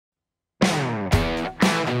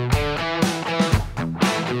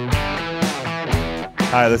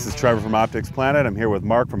Hi, this is Trevor from OpticsPlanet. I'm here with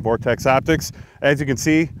Mark from Vortex Optics. As you can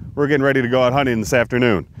see, we're getting ready to go out hunting this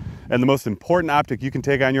afternoon. And the most important optic you can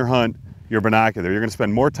take on your hunt, your binocular. You're going to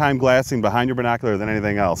spend more time glassing behind your binocular than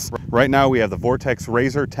anything else. Right now we have the Vortex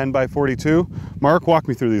Razor 10x42. Mark, walk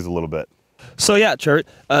me through these a little bit. So yeah, Trevor,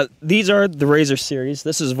 these are the Razor series.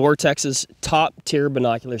 This is Vortex's top tier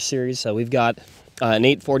binocular series. So we've got an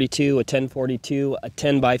 842, a 1042, a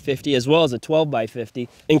 10x50, as well as a 12x50.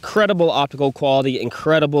 Incredible optical quality,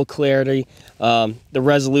 incredible clarity. The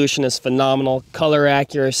resolution is phenomenal, color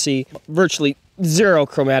accuracy, virtually zero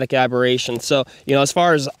chromatic aberration. So, you know, as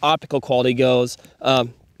far as optical quality goes,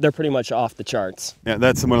 they're pretty much off the charts. Yeah,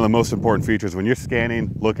 that's one of the most important features. When you're scanning,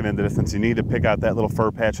 looking in the distance, you need to pick out that little fur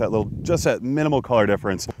patch, just that minimal color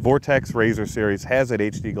difference. Vortex Razor series has that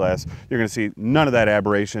HD glass. You're gonna see none of that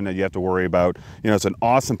aberration that you have to worry about. You know, it's an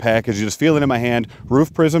awesome package. You just feel it in my hand.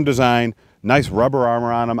 Roof prism design, nice rubber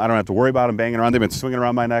armor on them. I don't have to worry about them banging around. They've been swinging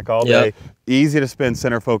around my neck all day. Easy to spin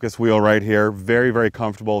center focus wheel right here. Very, very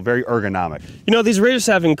comfortable, very ergonomic. You know, these Razors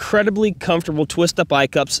have incredibly comfortable twist-up eye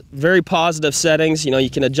cups, very positive settings. You know, you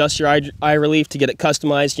can adjust your eye relief to get it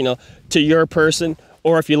customized, you know, to your person.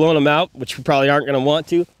 Or if you loan them out, which you probably aren't going to want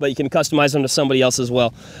to, but you can customize them to somebody else as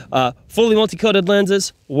well. Fully multi-coated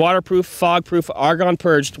lenses, waterproof, fog-proof, argon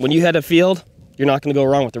purged. When you head afield, you're not going to go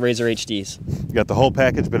wrong with the Razor HDs. You got the whole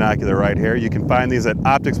package binocular right here. You can find these at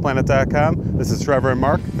OpticsPlanet.com. This is Trevor and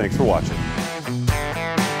Mark. Thanks for watching.